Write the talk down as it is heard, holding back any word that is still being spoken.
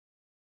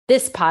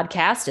This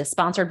podcast is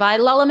sponsored by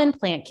Lulleman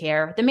Plant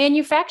Care, the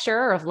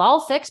manufacturer of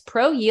Lulfix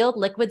Pro Yield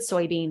Liquid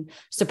Soybean.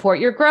 Support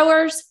your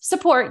growers,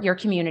 support your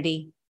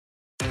community.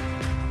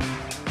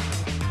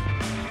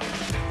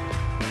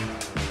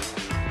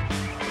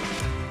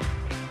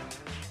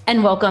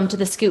 And welcome to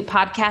the Scoop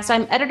Podcast.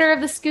 I'm editor of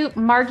the Scoop,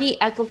 Margie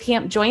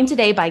Eckelkamp, joined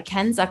today by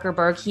Ken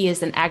Zuckerberg. He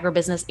is an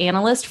agribusiness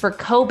analyst for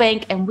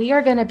CoBank, and we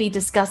are going to be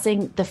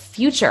discussing the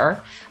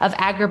future of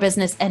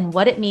agribusiness and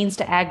what it means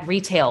to ag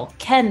retail.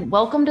 Ken,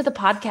 welcome to the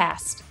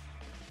podcast.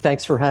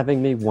 Thanks for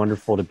having me.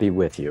 Wonderful to be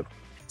with you.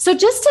 So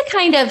just to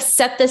kind of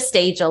set the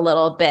stage a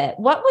little bit,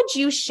 what would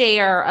you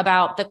share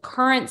about the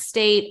current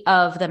state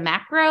of the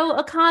macro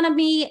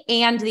economy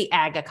and the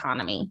ag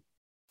economy?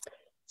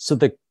 So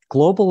the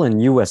global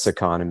and U.S.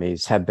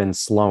 economies have been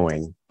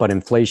slowing, but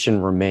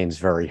inflation remains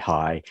very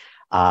high.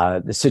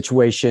 The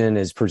situation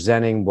is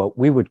presenting what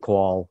we would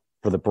call,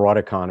 for the broad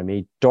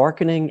economy,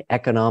 darkening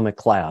economic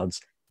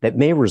clouds that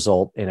may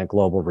result in a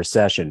global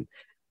recession.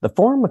 The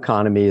farm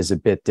economy is a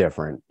bit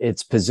different.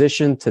 It's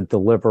positioned to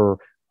deliver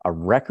a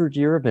record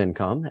year of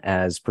income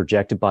as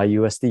projected by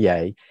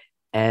USDA.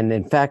 And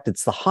in fact,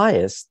 it's the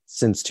highest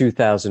since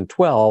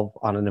 2012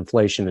 on an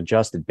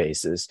inflation-adjusted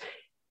basis.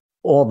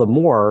 All the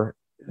more,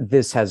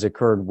 this has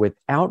occurred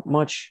without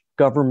much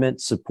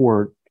government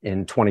support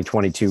in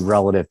 2022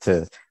 relative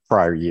to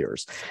prior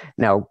years.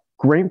 Now,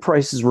 grain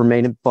prices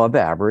remain above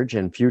average,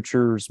 and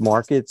futures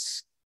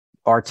markets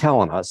are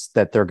telling us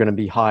that they're going to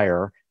be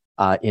higher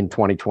in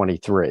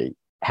 2023.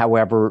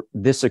 However,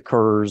 this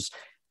occurs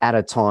at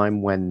a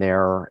time when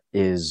there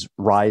is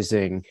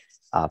rising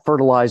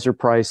fertilizer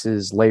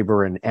prices,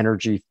 labor and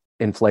energy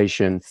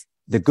inflation.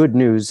 The good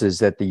news is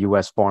that the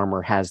U.S.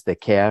 farmer has the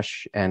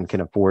cash and can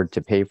afford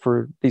to pay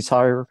for these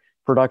higher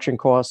production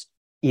costs,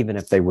 even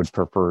if they would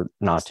prefer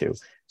not to.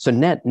 So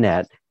net,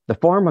 the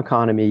farm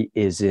economy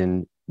is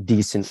in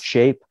decent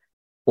shape,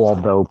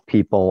 although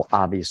people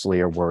obviously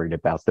are worried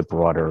about the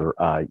broader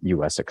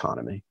U.S.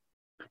 economy.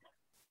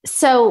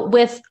 So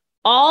with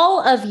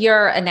all of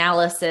your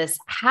analysis,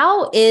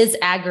 how is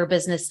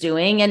agribusiness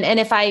doing? And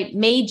if I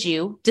made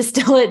you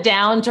distill it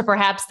down to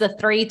perhaps the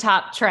three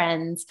top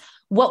trends,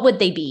 what would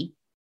they be?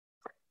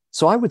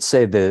 So I would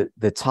say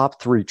the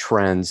top three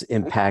trends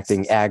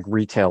impacting ag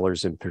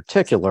retailers in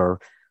particular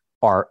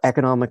are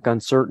economic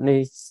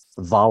uncertainty,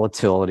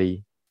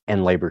 volatility,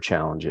 and labor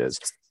challenges.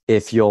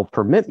 If you'll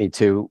permit me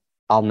to,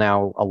 I'll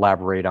now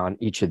elaborate on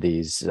each of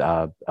these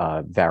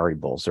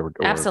variables or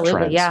Absolutely,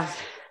 trends. yeah.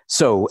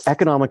 So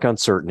economic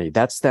uncertainty,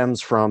 that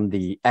stems from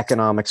the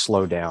economic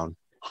slowdown,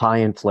 high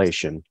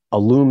inflation, a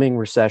looming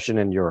recession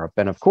in Europe,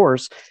 and of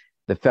course,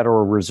 the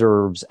Federal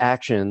Reserve's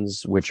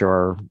actions, which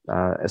are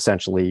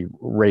essentially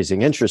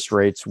raising interest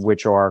rates,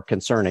 which are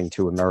concerning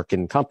to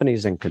American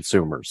companies and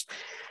consumers.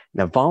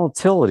 Now,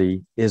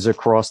 volatility is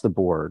across the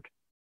board.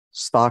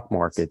 Stock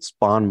markets,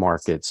 bond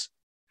markets,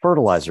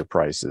 fertilizer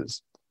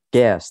prices,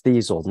 gas,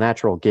 diesel,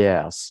 natural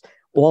gas,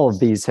 all of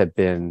these have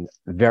been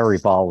very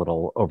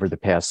volatile over the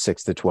past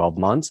 6 to 12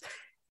 months.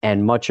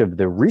 And much of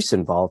the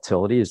recent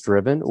volatility is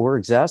driven or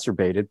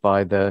exacerbated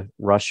by the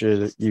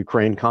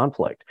Russia-Ukraine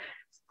conflict.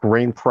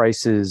 Grain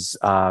prices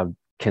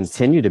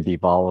continue to be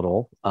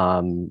volatile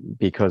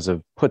because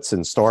of puts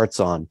and starts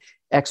on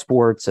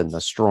exports and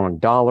the strong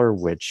dollar,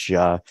 which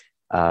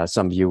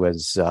some view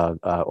as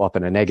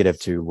often a negative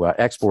to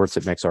exports.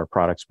 It makes our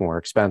products more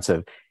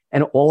expensive.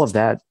 And all of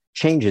that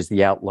changes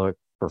the outlook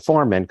for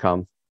farm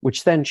income,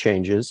 which then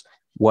changes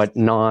what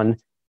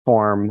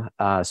non-farm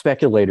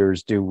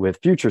speculators do with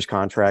futures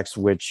contracts,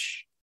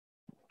 which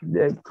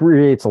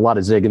creates a lot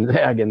of zig and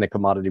zag in the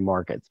commodity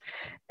markets.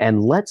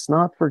 And let's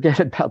not forget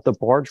about the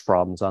barge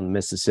problems on the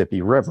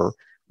Mississippi River,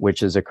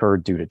 which has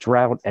occurred due to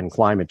drought and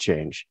climate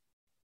change.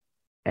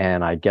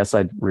 And I guess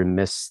I'd be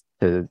remiss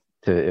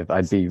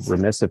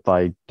if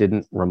I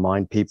didn't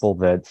remind people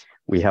that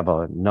we have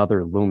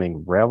another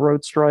looming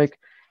railroad strike,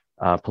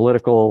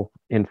 political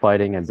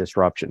infighting and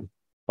disruption.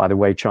 By the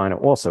way, China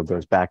also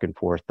goes back and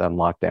forth on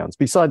lockdowns.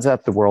 Besides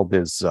that, the world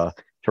is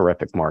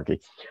terrific,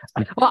 Margie.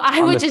 Well,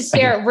 I would just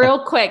share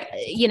real quick,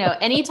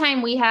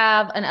 anytime we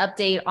have an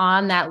update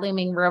on that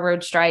looming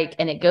railroad strike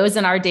and it goes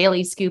in our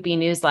daily Scoopy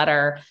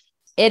newsletter,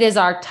 it is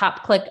our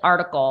top clicked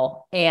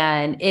article.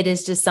 And it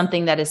is just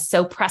something that is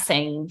so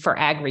pressing for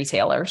ag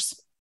retailers.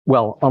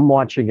 Well, I'm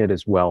watching it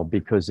as well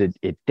because it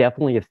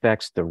definitely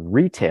affects the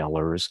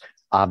retailers,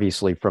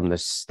 obviously from the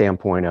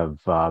standpoint of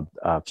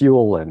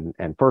fuel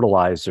and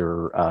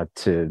fertilizer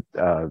to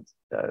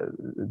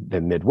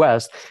the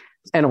Midwest.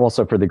 And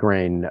also for the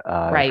grain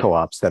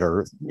co-ops that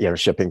are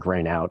shipping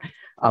grain out.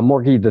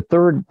 Margie, the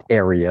third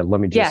area,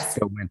 let me just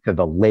go into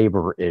the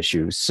labor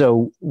issue.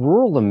 So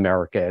rural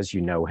America, as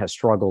you know, has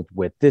struggled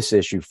with this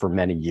issue for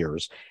many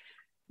years.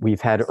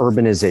 We've had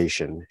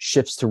urbanization,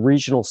 shifts to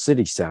regional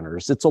city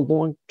centers. It's a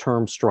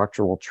long-term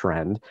structural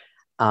trend.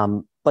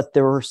 But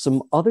there are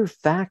some other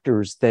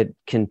factors that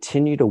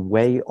continue to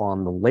weigh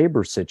on the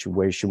labor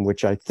situation,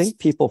 which I think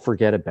people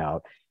forget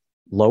about.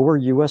 Lower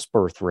U.S.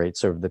 birth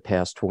rates over the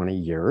past 20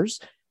 years,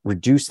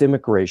 reduced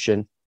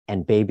immigration,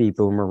 and baby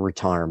boomer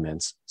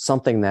retirements,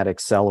 something that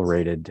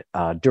accelerated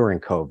during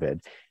COVID.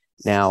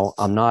 Now,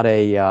 I'm not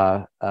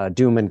a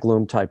doom and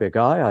gloom type of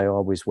guy. I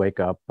always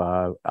wake up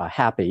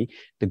happy.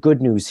 The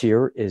good news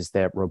here is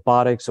that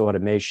robotics,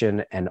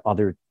 automation, and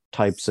other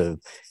types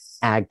of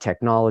ag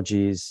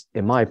technologies,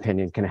 in my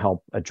opinion, can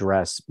help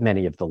address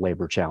many of the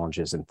labor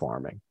challenges in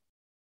farming.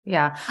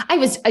 Yeah.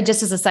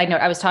 Just as a side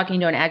note, I was talking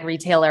to an ag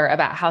retailer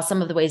about how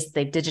some of the ways that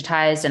they've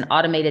digitized and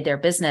automated their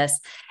business.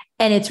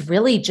 And it's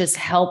really just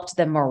helped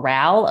the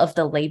morale of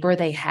the labor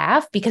they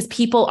have because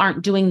people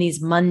aren't doing these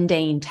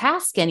mundane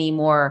tasks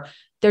anymore.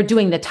 They're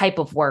doing the type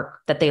of work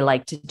that they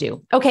like to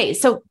do. Okay.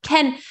 So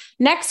Ken,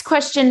 next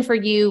question for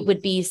you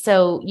would be,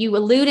 so you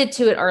alluded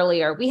to it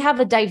earlier. We have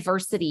a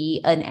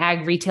diversity in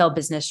ag retail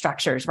business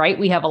structures, right?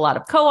 We have a lot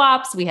of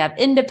co-ops, we have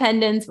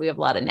independents, we have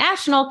a lot of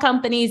national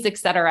companies, et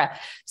cetera.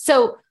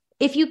 So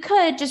if you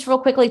could just real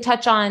quickly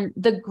touch on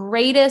the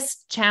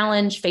greatest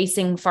challenge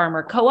facing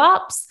farmer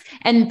co-ops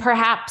and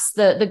perhaps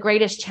the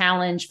greatest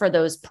challenge for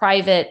those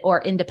private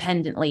or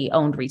independently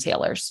owned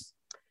retailers.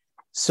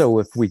 So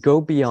if we go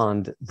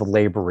beyond the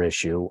labor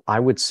issue, I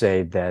would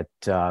say that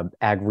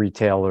ag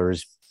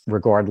retailers,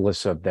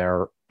 regardless of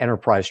their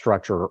enterprise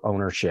structure or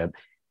ownership,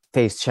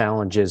 face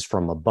challenges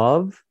from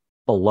above,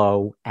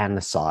 below, and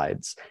the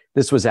sides.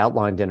 This was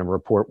outlined in a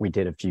report we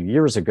did a few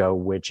years ago,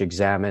 which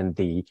examined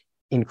the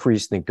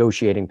increased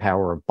negotiating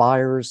power of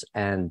buyers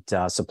and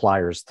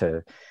suppliers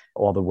to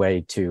all the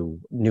way to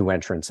new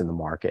entrants in the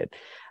market.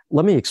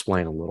 Let me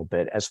explain a little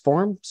bit. As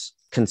farms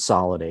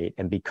consolidate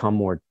and become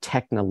more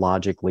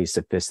technologically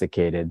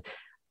sophisticated,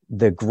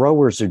 the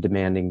growers are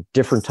demanding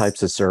different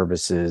types of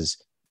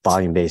services,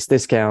 volume-based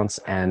discounts,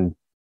 and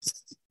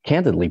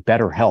candidly,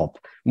 better help,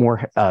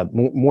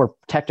 more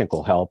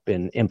technical help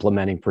in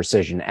implementing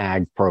precision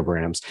ag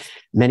programs.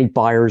 Many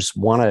buyers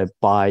want to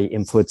buy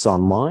inputs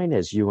online,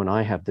 as you and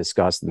I have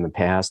discussed in the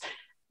past.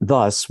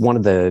 Thus, one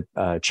of the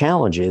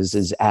challenges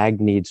is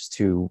ag needs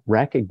to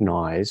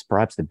recognize,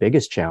 perhaps the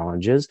biggest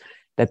challenge is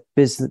that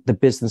the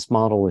business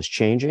model is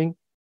changing,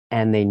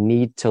 and they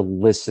need to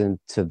listen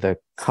to the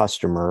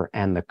customer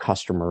and the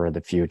customer of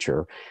the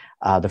future.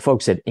 The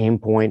folks at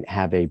Aimpoint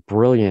have a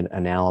brilliant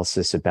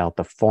analysis about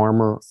the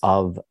farmer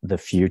of the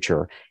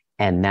future.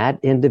 And that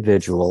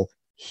individual,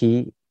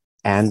 he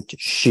and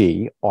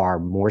she are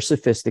more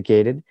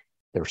sophisticated,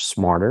 they're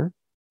smarter,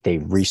 they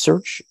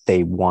research,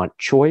 they want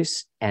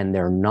choice, and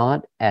they're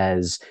not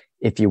as,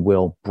 if you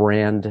will,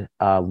 brand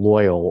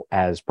loyal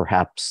as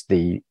perhaps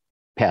the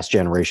past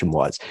generation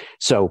was.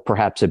 So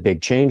perhaps a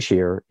big change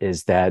here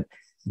is that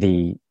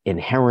the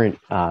inherent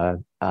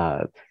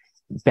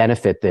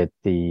benefit that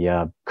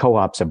the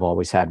co-ops have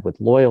always had with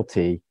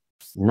loyalty,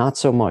 not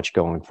so much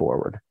going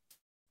forward.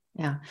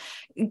 Yeah.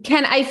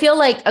 Ken, I feel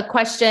like a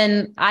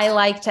question I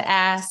like to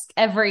ask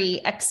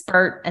every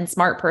expert and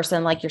smart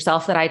person like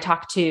yourself that I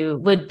talk to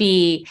would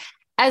be,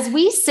 as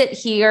we sit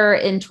here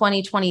in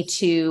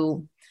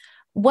 2022,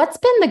 what's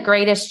been the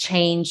greatest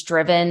change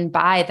driven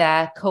by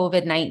the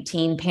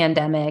COVID-19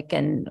 pandemic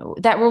and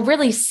that will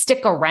really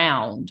stick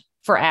around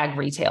for ag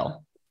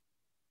retail?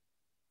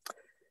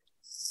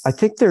 I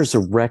think there's a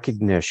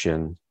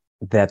recognition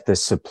that the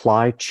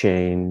supply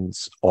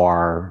chains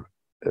are,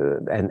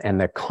 and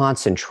the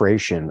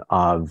concentration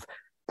of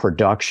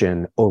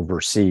production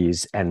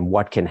overseas and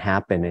what can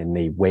happen in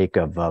the wake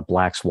of a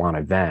Black Swan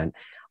event.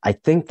 I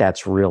think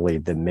that's really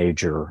the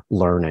major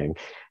learning.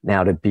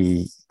 Now, to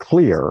be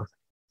clear,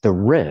 the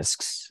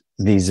risks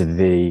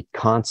vis-a-vis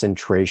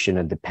concentration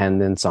and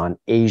dependence on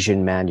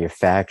Asian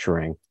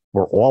manufacturing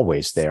were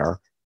always there.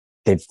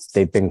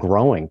 They've been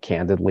growing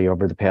candidly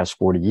over the past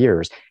 40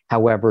 years.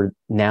 However,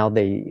 now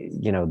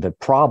the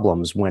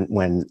problems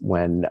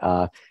when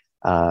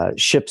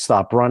ships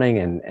stop running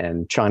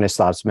and China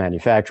stops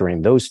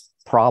manufacturing, those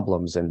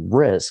problems and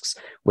risks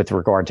with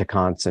regard to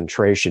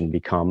concentration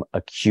become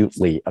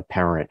acutely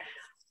apparent.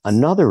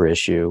 Another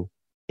issue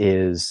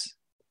is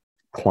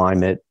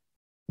climate,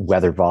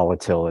 weather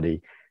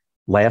volatility.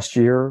 Last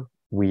year,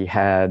 we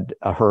had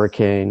a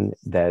hurricane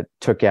that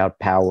took out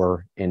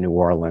power in New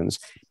Orleans.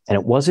 And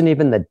it wasn't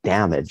even the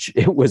damage,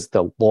 it was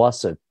the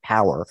loss of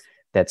power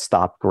that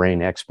stopped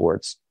grain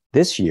exports.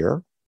 This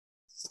year,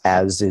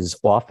 as is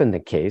often the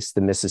case,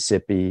 the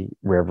Mississippi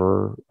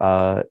River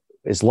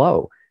is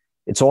low.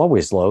 It's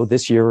always low.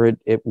 This year,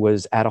 it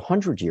was at a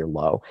 100-year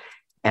low.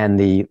 And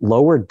the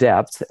lower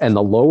depth and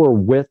the lower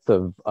width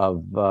of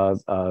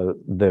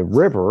the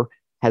river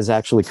has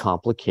actually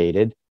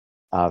complicated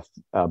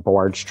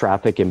barge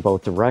traffic in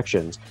both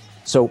directions.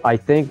 So I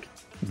think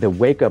the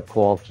wake-up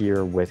call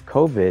here with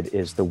COVID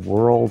is the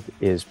world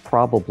is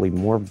probably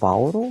more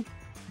volatile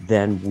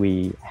than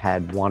we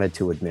had wanted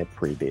to admit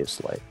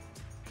previously.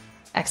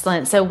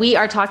 Excellent. So we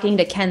are talking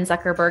to Ken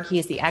Zuckerberg. He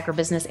is the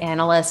agribusiness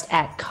analyst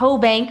at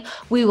CoBank.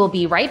 We will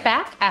be right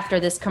back after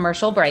this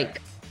commercial break.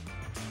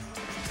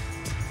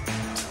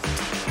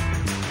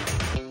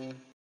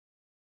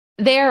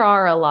 There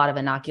are a lot of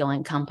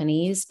inoculant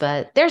companies,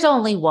 but there's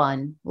only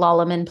one,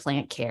 Lallemand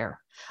Plant Care.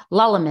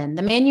 Lululemon,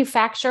 the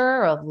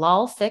manufacturer of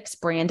Lulfix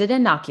branded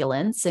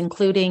inoculants,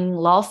 including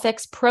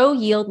Lulfix Pro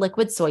Yield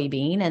Liquid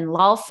Soybean and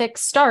Lulfix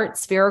Start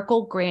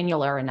Spherical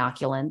Granular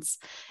Inoculants,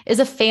 is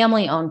a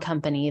family-owned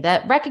company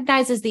that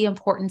recognizes the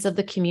importance of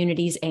the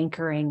communities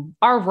anchoring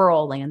our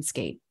rural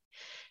landscape.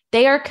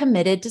 They are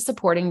committed to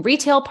supporting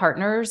retail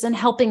partners and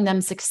helping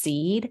them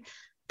succeed.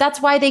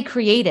 That's why they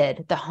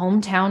created the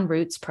Hometown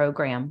Roots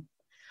program.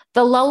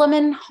 The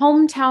Lululemon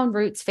Hometown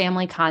Roots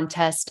Family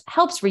Contest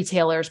helps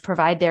retailers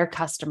provide their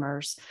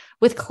customers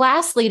with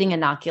class-leading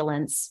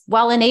inoculants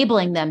while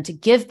enabling them to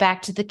give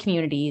back to the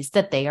communities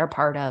that they are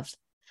part of.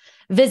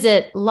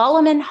 Visit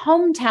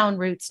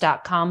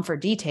LululemonHometownRoots.com for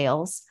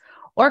details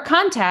or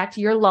contact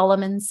your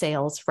Lululemon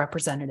sales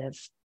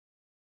representative.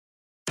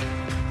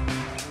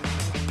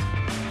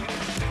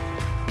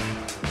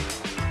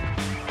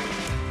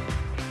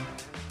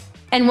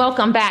 And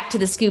welcome back to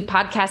the Scoop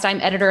podcast.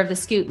 I'm editor of the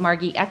Scoop,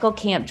 Margie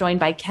Eckelkamp,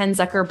 joined by Ken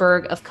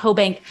Zuckerberg of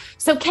CoBank.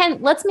 So Ken,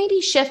 let's maybe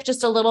shift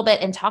just a little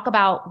bit and talk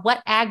about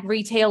what ag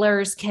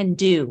retailers can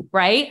do,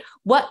 right?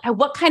 What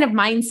kind of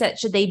mindset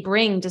should they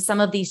bring to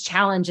some of these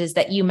challenges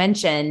that you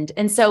mentioned?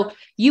 And so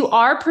you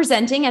are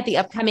presenting at the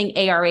upcoming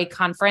ARA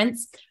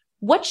conference.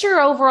 What's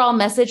your overall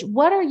message?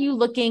 What are you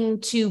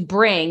looking to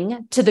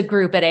bring to the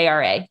group at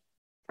ARA?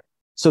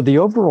 So the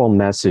overall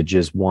message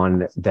is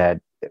one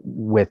that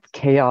with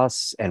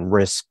chaos and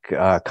risk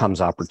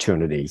comes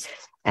opportunity,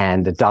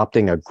 and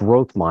adopting a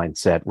growth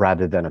mindset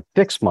rather than a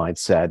fixed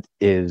mindset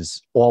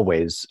is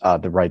always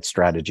the right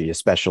strategy,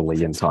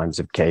 especially in times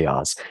of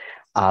chaos.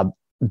 The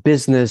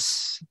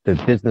business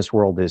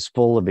world is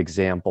full of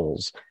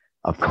examples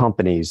of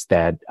companies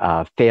that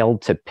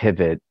failed to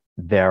pivot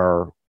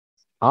their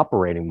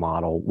operating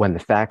model when the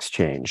facts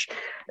change.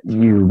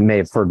 You may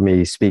have heard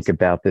me speak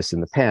about this in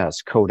the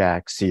past: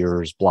 Kodak,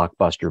 Sears,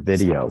 Blockbuster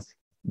Video.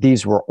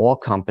 These were all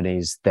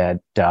companies that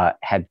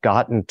had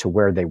gotten to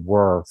where they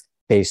were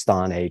based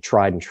on a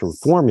tried and true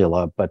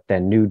formula, but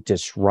then new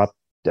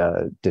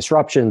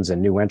disruptions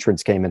and new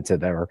entrants came into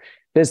their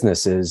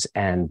businesses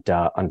and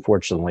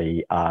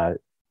unfortunately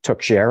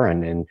took share,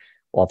 and in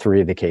all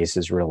three of the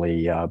cases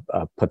really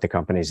put the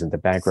companies into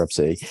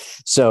bankruptcy.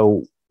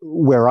 So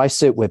where I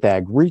sit with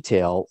ag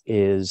retail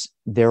is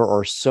there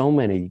are so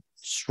many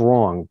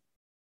strong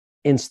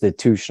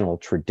institutional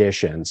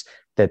traditions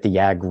that the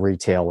ag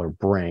retailer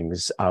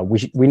brings.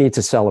 We need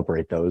to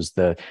celebrate those.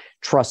 The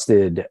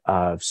trusted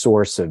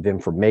source of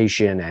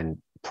information and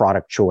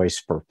product choice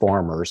for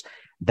farmers.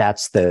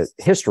 That's the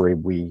history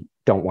we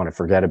don't want to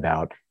forget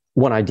about.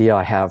 One idea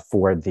I have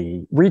for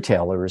the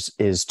retailers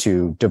is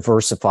to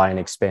diversify and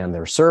expand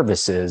their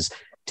services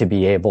to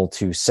be able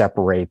to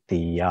separate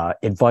the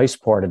advice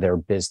part of their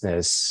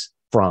business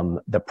from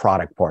the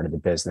product part of the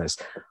business.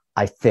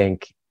 I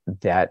think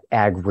that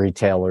ag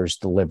retailers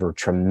deliver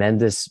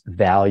tremendous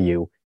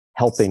value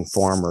helping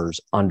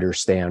farmers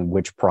understand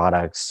which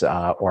products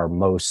are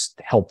most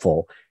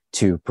helpful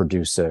to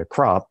produce a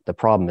crop. The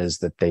problem is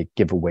that they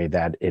give away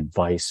that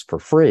advice for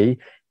free,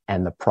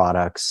 and the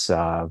products,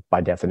 by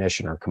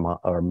definition,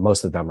 or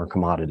most of them are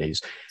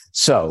commodities.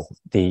 So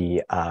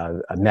the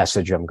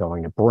message I'm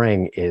going to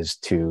bring is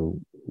to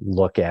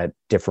look at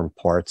different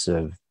parts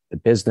of the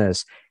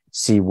business,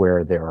 see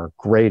where there are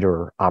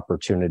greater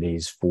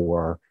opportunities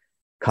for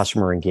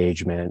customer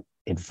engagement,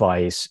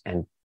 advice,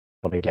 and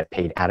to get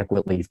paid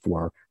adequately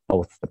for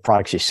both the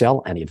products you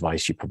sell and the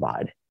advice you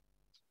provide.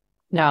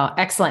 No,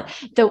 excellent.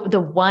 The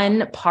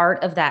one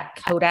part of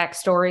that Kodak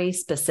story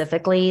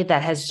specifically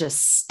that has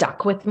just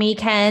stuck with me,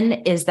 Ken,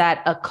 is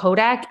that a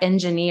Kodak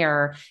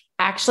engineer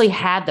actually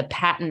had the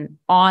patent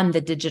on the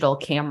digital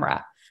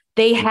camera.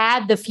 They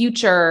had the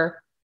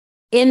future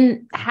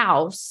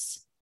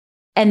in-house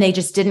and they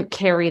just didn't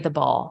carry the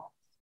ball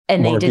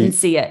and they didn't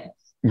see it.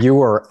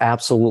 You are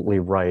absolutely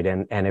right.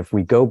 And if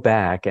we go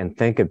back and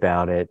think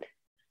about it,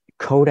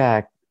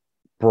 Kodak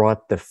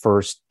brought the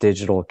first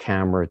digital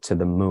camera to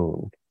the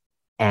moon.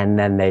 And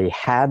then they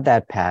had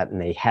that patent,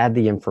 they had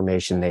the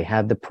information, they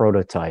had the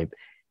prototype.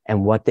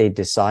 And what they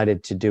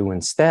decided to do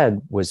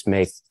instead was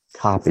make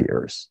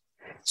copiers.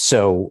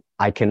 So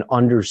I can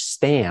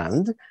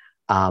understand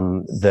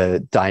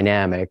the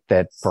dynamic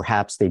that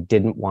perhaps they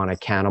didn't want to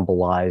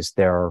cannibalize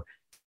their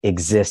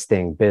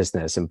existing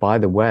business. And by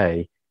the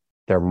way,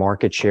 their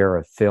market share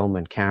of film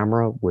and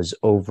camera was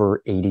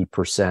over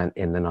 80%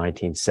 in the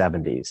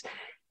 1970s.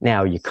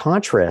 Now, you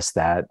contrast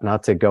that,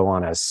 not to go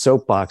on a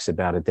soapbox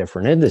about a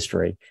different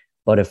industry,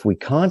 but if we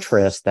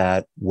contrast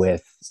that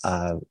with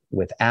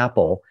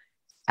Apple,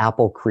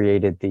 Apple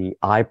created the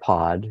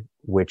iPod,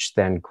 which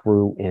then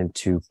grew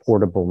into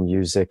portable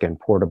music and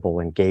portable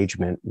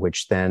engagement,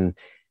 which then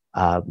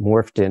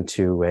morphed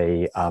into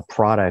a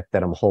product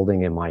that I'm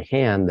holding in my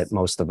hand that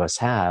most of us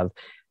have,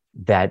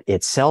 that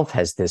itself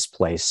has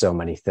displaced so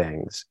many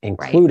things,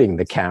 including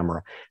the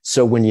camera.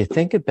 So when you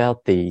think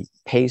about the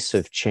pace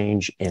of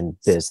change in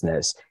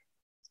business,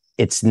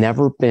 it's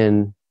never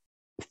been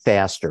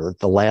faster.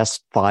 The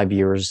last 5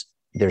 years,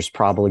 there's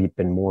probably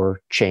been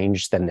more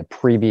change than the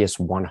previous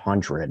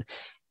 100.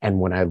 And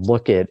when I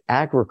look at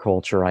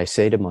agriculture, I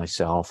say to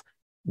myself,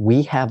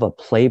 we have a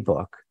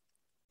playbook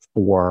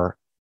for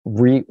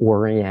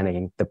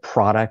reorienting the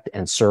product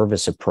and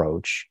service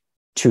approach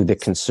to the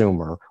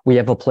consumer. We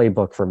have a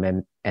playbook for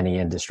many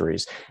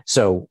industries.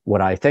 So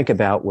what I think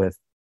about with,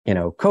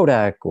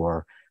 Kodak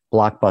or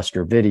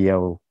Blockbuster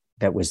Video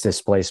that was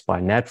displaced by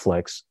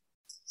Netflix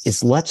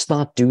is let's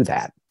not do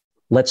that.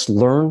 Let's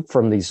learn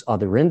from these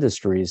other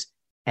industries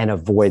and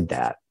avoid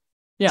that.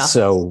 Yeah.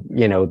 So,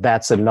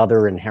 that's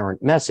another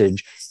inherent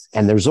message.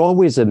 And there's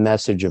always a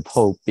message of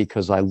hope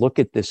because I look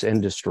at this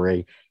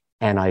industry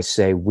and I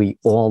say, we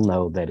all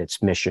know that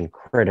it's mission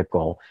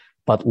critical,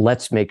 but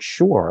let's make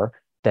sure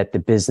that the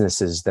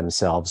businesses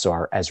themselves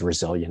are as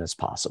resilient as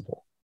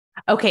possible.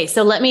 Okay,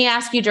 so let me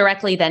ask you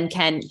directly then,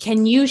 Ken.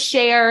 Can you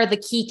share the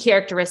key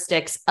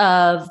characteristics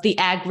of the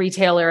ag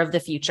retailer of the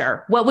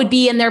future? What would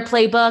be in their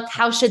playbook?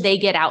 How should they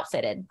get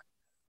outfitted?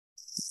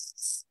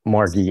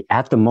 Margie,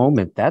 at the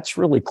moment, that's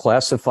really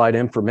classified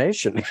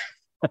information.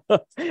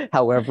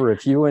 However,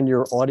 if you and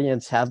your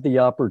audience have the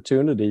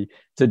opportunity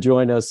to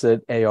join us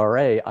at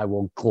ARA, I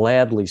will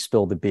gladly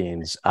spill the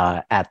beans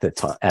at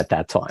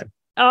that time.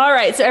 All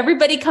right. So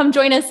everybody come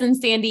join us in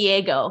San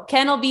Diego.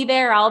 Ken will be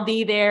there. I'll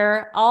be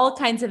there. All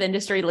kinds of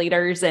industry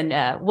leaders.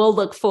 And we'll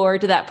look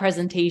forward to that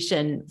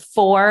presentation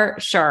for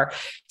sure.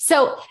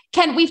 So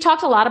Ken, we've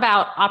talked a lot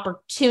about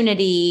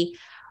opportunity.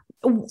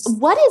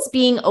 What is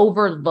being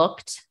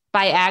overlooked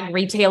by ag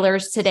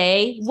retailers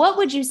today? What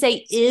would you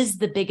say is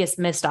the biggest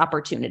missed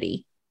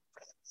opportunity?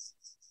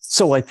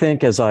 So I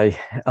think, as I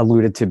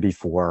alluded to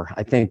before,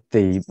 I think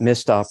the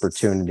missed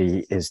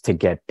opportunity is to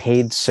get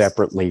paid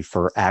separately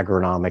for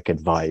agronomic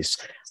advice.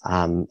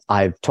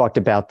 I've talked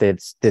about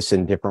this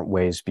in different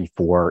ways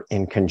before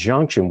in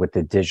conjunction with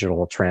the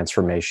digital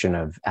transformation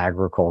of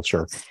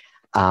agriculture.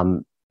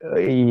 In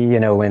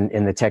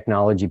the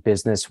technology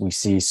business, we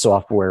see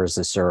software as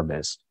a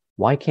service.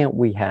 Why can't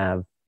we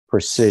have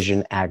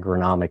precision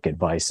agronomic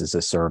advice as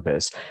a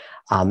service?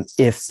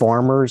 If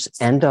farmers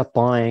end up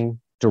buying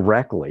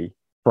directly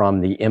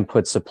from the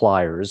input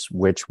suppliers,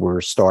 which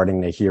we're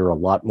starting to hear a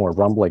lot more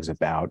rumblings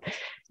about,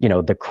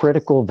 the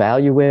critical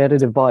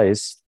value-added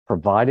advice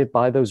provided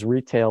by those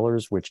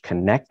retailers, which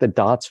connect the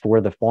dots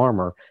for the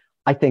farmer,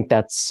 I think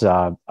that's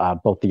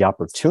both the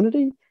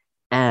opportunity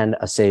and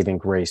a saving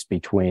grace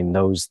between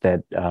those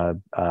that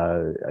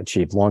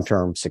achieve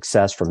long-term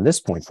success from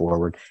this point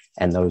forward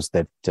and those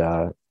that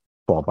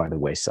fall by the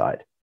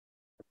wayside.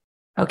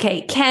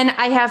 Okay, Ken,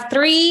 I have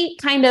three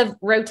kind of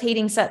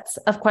rotating sets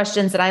of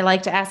questions that I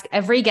like to ask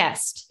every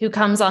guest who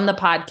comes on the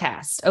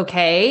podcast.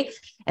 Okay.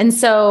 And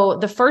so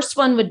the first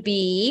one would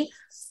be,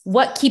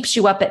 what keeps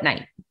you up at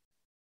night?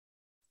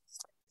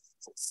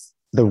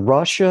 The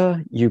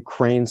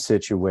Russia-Ukraine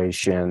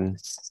situation.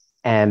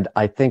 And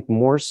I think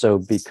more so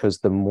because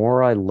the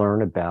more I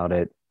learn about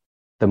it,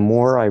 the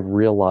more I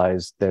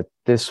realize that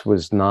this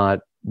was not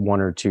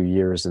 1 or 2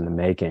 years in the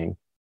making.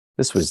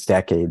 This was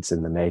decades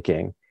in the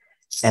making.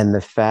 And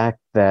the fact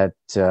that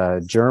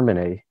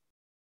Germany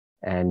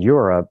and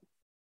Europe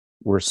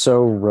were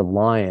so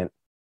reliant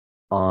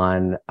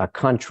on a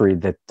country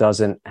that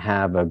doesn't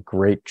have a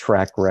great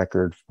track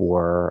record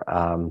for,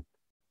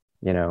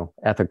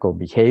 ethical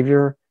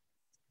behavior,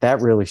 that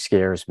really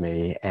scares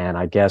me. And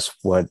I guess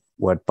what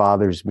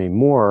bothers me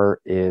more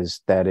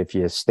is that if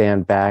you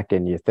stand back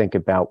and you think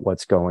about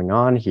what's going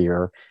on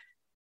here,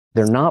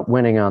 they're not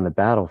winning on the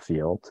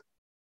battlefield,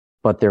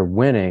 but they're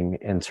winning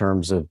in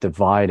terms of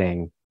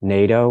dividing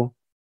NATO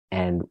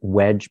and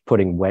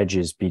putting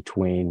wedges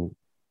between,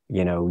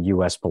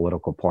 U.S.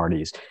 political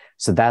parties.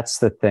 So that's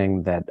the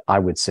thing that I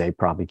would say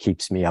probably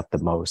keeps me up the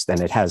most. And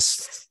it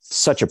has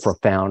such a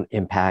profound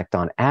impact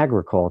on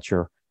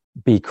agriculture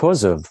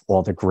because of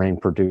all the grain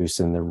produced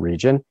in the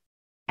region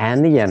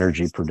and the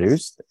energy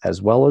produced,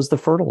 as well as the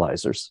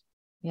fertilizers.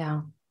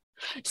 Yeah.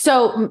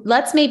 So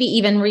let's maybe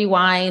even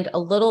rewind a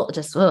little,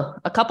 just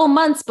a couple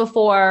months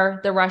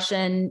before the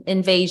Russian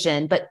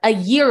invasion, but a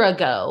year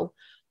ago.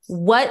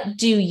 What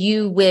do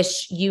you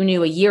wish you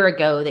knew a year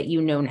ago that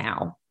you know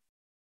now?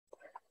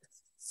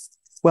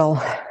 Well,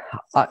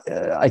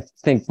 I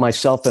think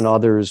myself and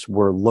others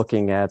were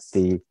looking at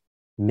the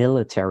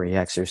military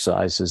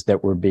exercises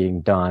that were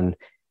being done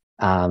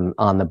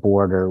on the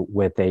border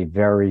with a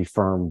very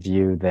firm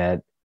view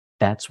that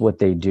that's what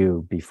they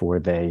do before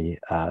they,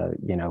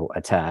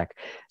 attack.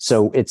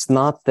 So it's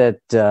not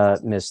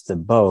that missed the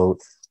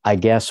boat. I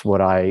guess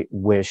what I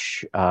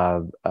wish,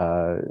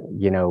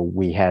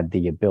 we had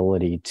the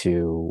ability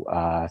to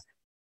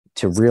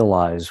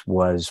realize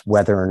was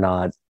whether or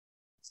not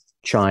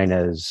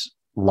China's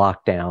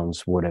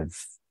lockdowns would have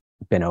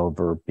been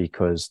over,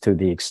 because to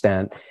the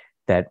extent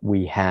that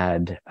we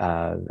had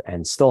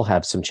and still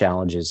have some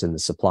challenges in the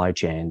supply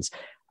chains,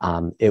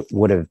 it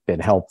would have been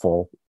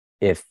helpful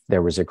if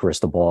there was a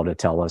crystal ball to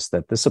tell us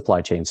that the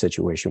supply chain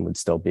situation would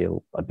still be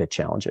a bit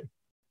challenging.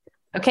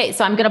 Okay,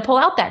 so I'm going to pull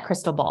out that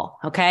crystal ball.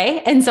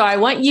 Okay. And so I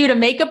want you to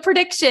make a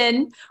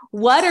prediction.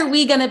 What are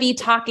we going to be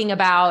talking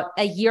about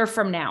a year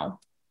from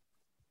now?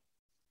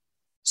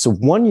 So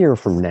 1 year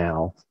from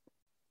now,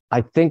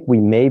 I think we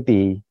may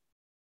be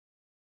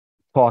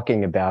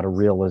talking about a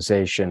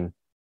realization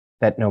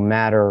that no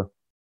matter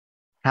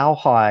how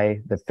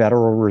high the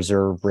Federal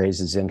Reserve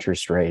raises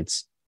interest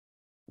rates,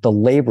 the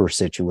labor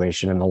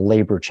situation and the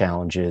labor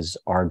challenges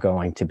are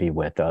going to be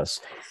with us.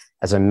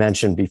 As I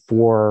mentioned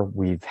before,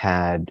 we've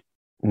had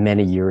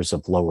many years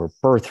of lower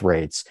birth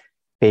rates,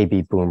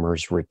 baby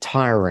boomers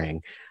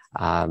retiring.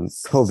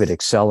 COVID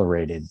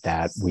accelerated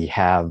that. We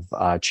have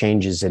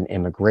changes in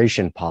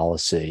immigration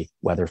policy,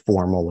 whether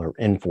formal or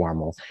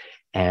informal.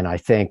 And I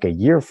think a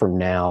year from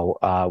now,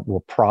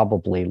 we'll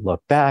probably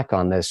look back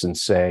on this and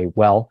say,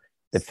 well,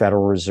 the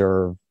Federal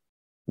Reserve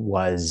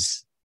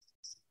was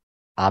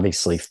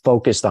obviously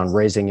focused on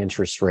raising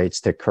interest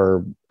rates to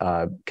curb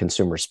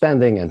consumer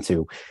spending and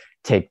to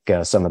take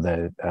some of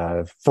the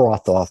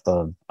froth off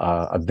of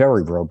a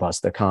very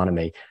robust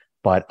economy.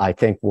 But I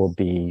think we'll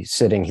be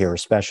sitting here,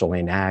 especially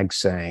in ag,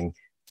 saying,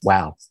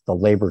 wow, the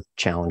labor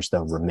challenge,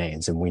 though,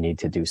 remains, and we need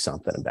to do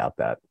something about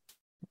that.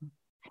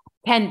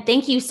 Ken,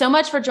 thank you so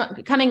much for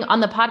coming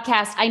on the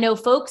podcast. I know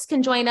folks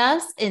can join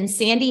us in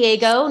San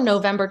Diego,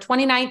 November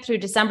 29th through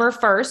December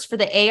 1st for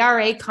the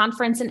ARA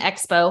Conference and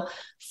Expo.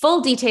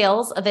 Full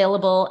details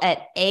available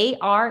at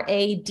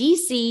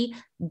aradc.org.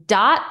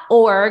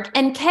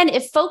 And Ken,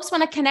 if folks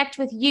want to connect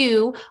with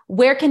you,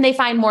 where can they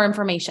find more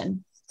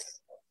information?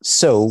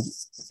 So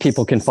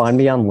people can find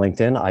me on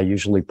LinkedIn. I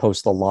usually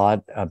post a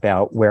lot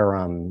about where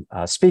I'm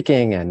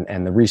speaking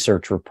and the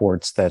research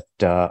reports that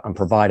I'm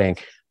providing.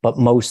 But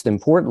most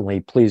importantly,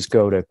 please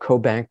go to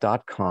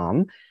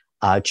cobank.com,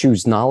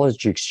 choose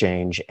Knowledge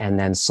Exchange, and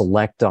then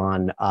select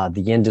on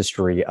the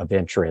industry of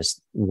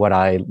interest. What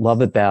I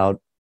love about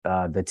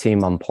the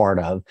team I'm part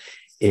of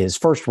is,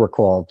 first, we're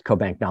called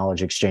CoBank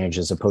Knowledge Exchange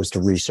as opposed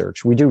to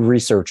research. We do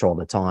research all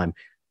the time,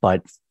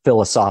 but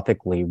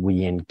philosophically,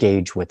 we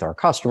engage with our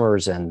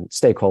customers and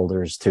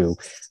stakeholders to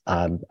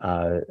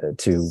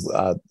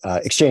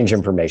exchange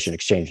information,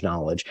 exchange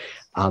knowledge.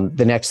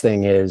 The next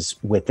thing is,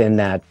 within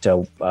that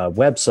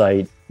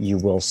website, you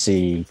will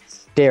see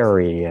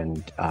dairy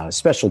and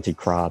specialty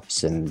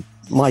crops and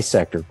my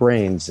sector,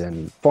 grains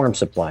and farm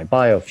supply,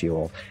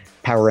 biofuel,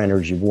 power,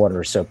 energy,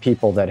 water. So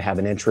people that have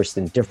an interest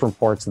in different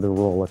parts of the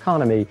rural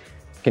economy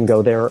can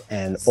go there,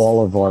 and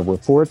all of our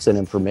reports and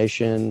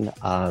information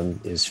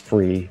is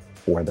free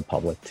for the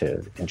public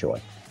to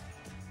enjoy.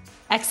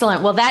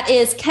 Excellent. Well, that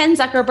is Ken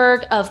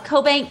Zuckerberg of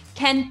CoBank.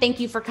 Ken, thank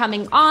you for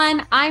coming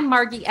on. I'm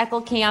Margie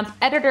Eckelkamp,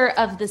 editor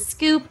of The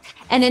Scoop.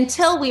 And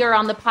until we are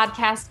on the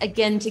podcast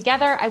again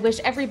together, I wish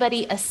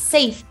everybody a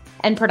safe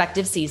and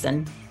productive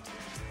season.